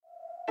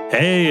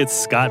Hey, it's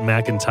Scott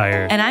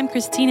McIntyre. And I'm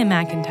Christina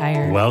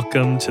McIntyre.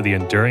 Welcome to the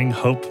Enduring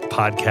Hope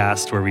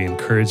podcast, where we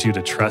encourage you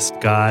to trust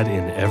God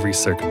in every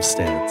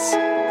circumstance.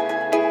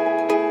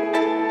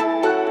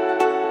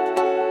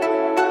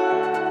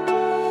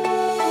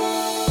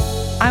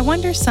 I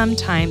wonder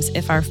sometimes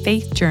if our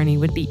faith journey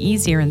would be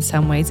easier in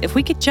some ways if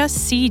we could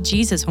just see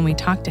Jesus when we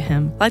talk to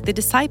him, like the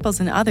disciples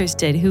and others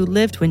did who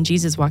lived when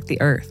Jesus walked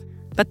the earth.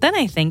 But then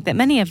I think that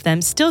many of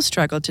them still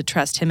struggled to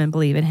trust him and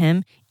believe in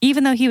him,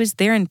 even though he was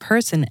there in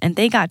person and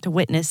they got to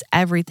witness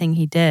everything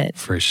he did.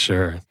 For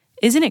sure.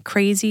 Isn't it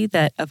crazy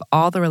that of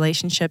all the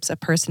relationships a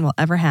person will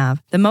ever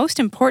have, the most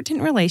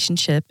important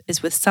relationship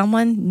is with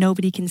someone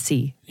nobody can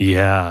see?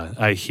 Yeah,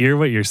 I hear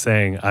what you're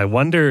saying. I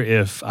wonder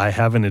if I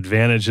have an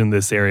advantage in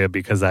this area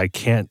because I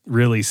can't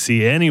really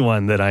see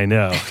anyone that I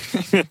know.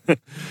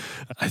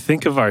 I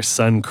think of our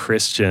son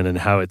Christian and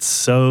how it's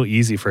so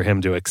easy for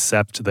him to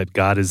accept that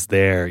God is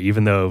there,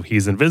 even though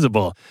he's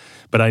invisible.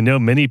 But I know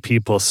many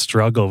people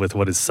struggle with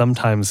what is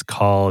sometimes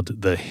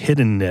called the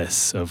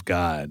hiddenness of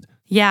God.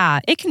 Yeah,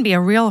 it can be a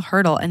real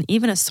hurdle and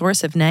even a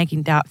source of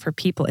nagging doubt for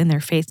people in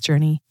their faith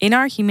journey. In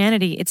our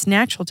humanity, it's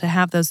natural to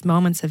have those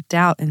moments of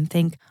doubt and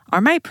think,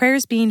 are my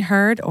prayers being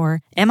heard?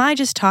 Or am I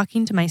just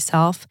talking to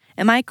myself?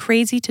 Am I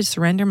crazy to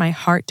surrender my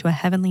heart to a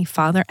heavenly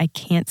Father I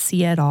can't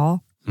see at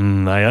all?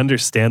 I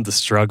understand the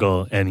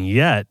struggle, and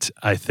yet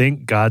I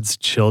think God's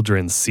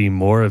children see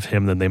more of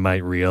him than they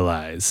might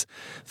realize.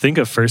 Think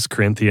of 1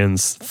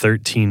 Corinthians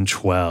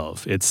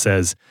 13:12. It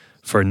says,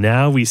 "For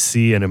now we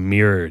see in a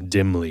mirror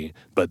dimly,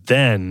 but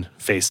then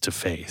face to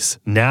face.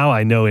 Now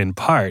I know in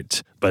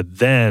part, but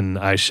then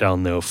I shall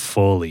know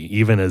fully,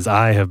 even as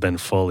I have been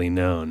fully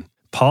known."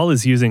 Paul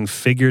is using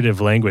figurative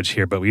language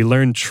here, but we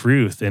learn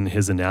truth in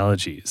his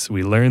analogies.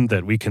 We learn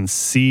that we can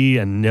see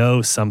and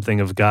know something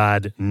of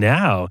God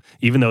now,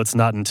 even though it's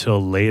not until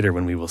later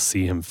when we will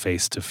see him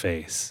face to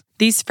face.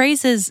 These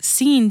phrases,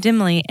 seeing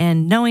dimly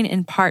and knowing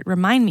in part,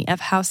 remind me of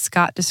how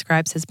Scott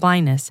describes his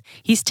blindness.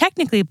 He's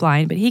technically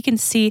blind, but he can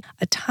see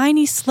a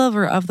tiny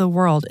sliver of the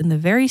world in the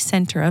very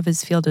center of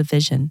his field of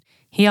vision.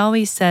 He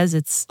always says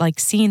it's like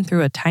seeing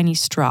through a tiny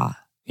straw.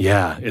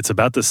 Yeah, it's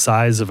about the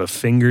size of a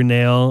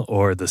fingernail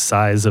or the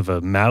size of a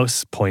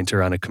mouse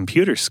pointer on a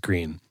computer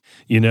screen.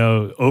 You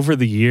know, over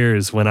the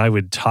years, when I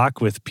would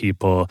talk with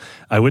people,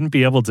 I wouldn't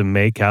be able to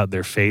make out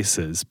their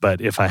faces,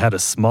 but if I had a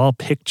small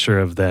picture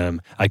of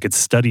them, I could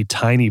study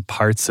tiny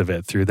parts of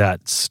it through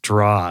that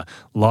straw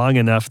long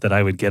enough that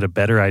I would get a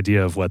better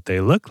idea of what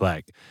they look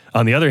like.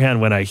 On the other hand,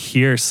 when I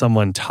hear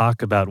someone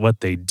talk about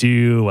what they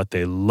do, what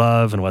they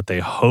love, and what they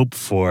hope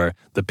for,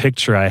 the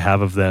picture I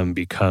have of them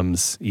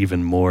becomes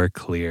even more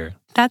clear.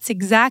 That's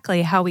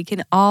exactly how we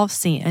can all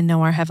see and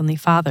know our Heavenly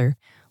Father.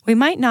 We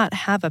might not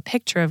have a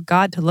picture of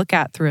God to look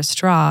at through a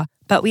straw,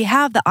 but we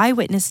have the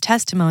eyewitness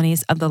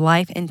testimonies of the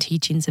life and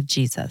teachings of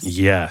Jesus.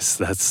 Yes,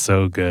 that's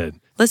so good.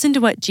 Listen to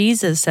what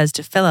Jesus says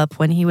to Philip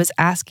when he was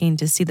asking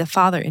to see the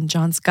Father in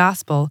John's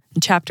Gospel in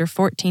chapter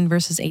 14,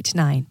 verses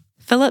 8-9.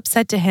 Philip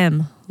said to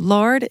him,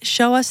 "Lord,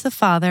 show us the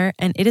Father,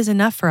 and it is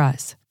enough for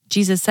us."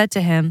 Jesus said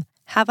to him,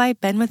 "Have I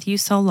been with you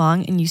so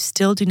long, and you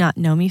still do not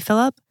know me,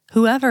 Philip?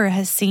 Whoever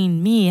has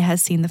seen me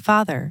has seen the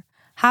Father.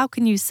 How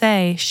can you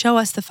say, 'Show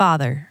us the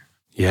Father'?"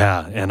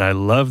 Yeah, and I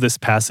love this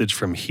passage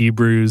from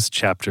Hebrews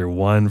chapter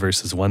 1,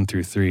 verses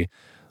 1-3.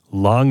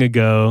 "Long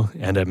ago,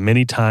 and at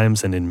many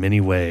times and in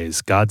many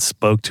ways, God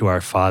spoke to our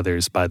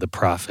fathers by the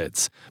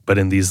prophets. But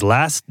in these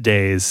last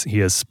days, he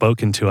has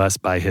spoken to us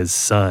by his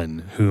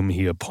Son, whom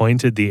he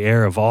appointed the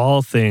heir of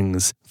all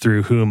things,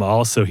 through whom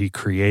also he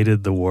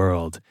created the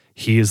world.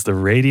 He is the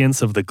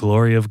radiance of the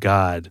glory of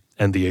God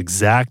and the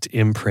exact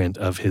imprint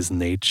of his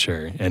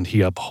nature, and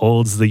he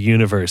upholds the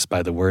universe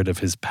by the word of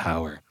his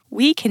power."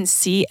 We can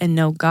see and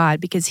know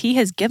God because he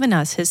has given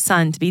us his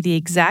Son to be the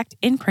exact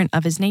imprint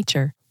of his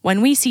nature.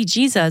 When we see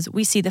Jesus,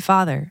 we see the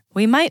Father.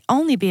 We might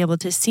only be able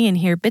to see and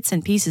hear bits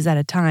and pieces at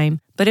a time,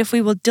 but if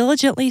we will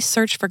diligently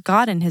search for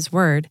God in his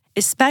word,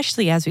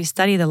 especially as we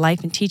study the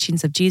life and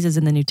teachings of Jesus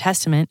in the New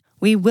Testament,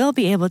 we will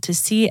be able to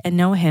see and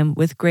know him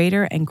with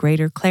greater and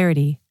greater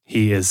clarity.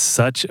 He is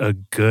such a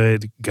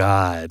good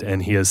God,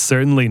 and he has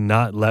certainly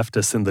not left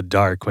us in the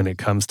dark when it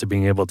comes to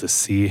being able to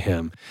see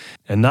him.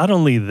 And not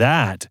only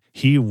that,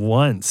 he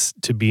wants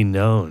to be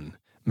known.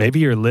 Maybe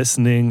you're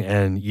listening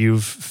and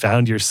you've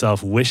found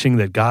yourself wishing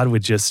that God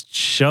would just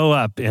show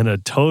up in a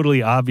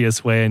totally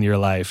obvious way in your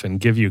life and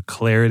give you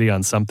clarity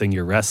on something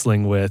you're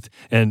wrestling with.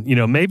 And,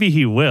 maybe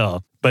he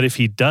will, but if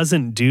he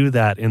doesn't do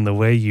that in the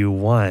way you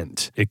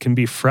want, it can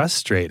be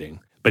frustrating.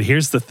 But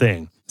here's the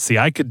thing. See,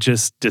 I could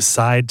just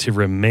decide to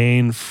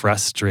remain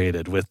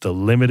frustrated with the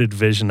limited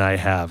vision I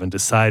have and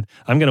decide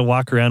I'm going to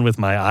walk around with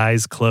my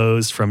eyes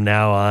closed from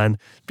now on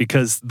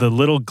because the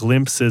little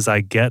glimpses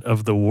I get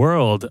of the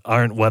world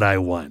aren't what I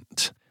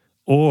want.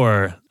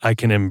 Or I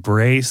can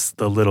embrace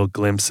the little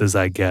glimpses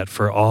I get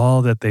for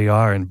all that they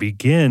are and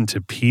begin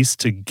to piece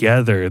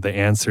together the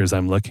answers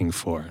I'm looking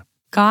for.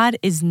 God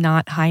is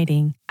not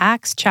hiding.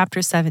 Acts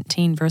chapter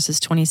 17, verses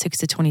 26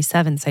 to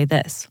 27 say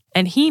this,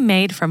 "And he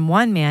made from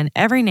one man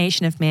every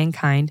nation of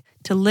mankind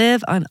to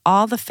live on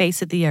all the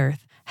face of the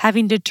earth,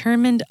 having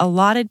determined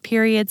allotted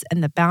periods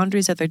and the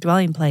boundaries of their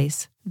dwelling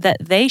place, that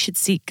they should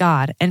seek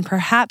God and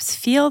perhaps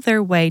feel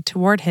their way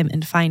toward him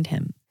and find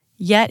him.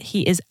 Yet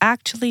he is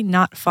actually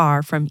not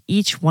far from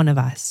each one of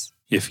us."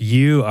 If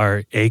you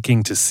are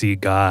aching to see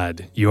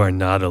God, you are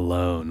not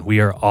alone.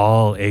 We are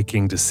all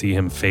aching to see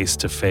him face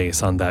to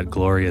face on that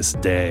glorious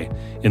day.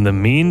 In the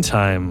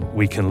meantime,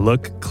 we can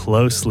look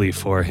closely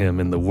for him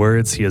in the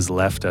words he has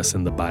left us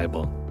in the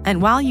Bible.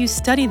 And while you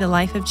study the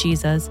life of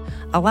Jesus,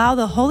 allow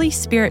the Holy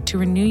Spirit to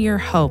renew your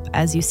hope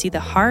as you see the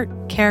heart,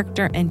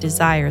 character, and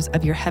desires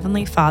of your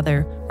Heavenly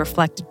Father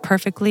reflected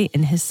perfectly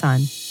in his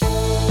Son.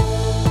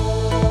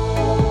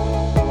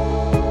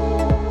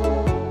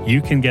 You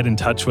can get in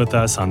touch with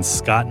us on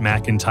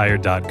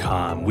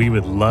scottmcintyre.com. We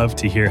would love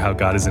to hear how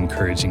God is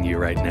encouraging you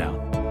right now.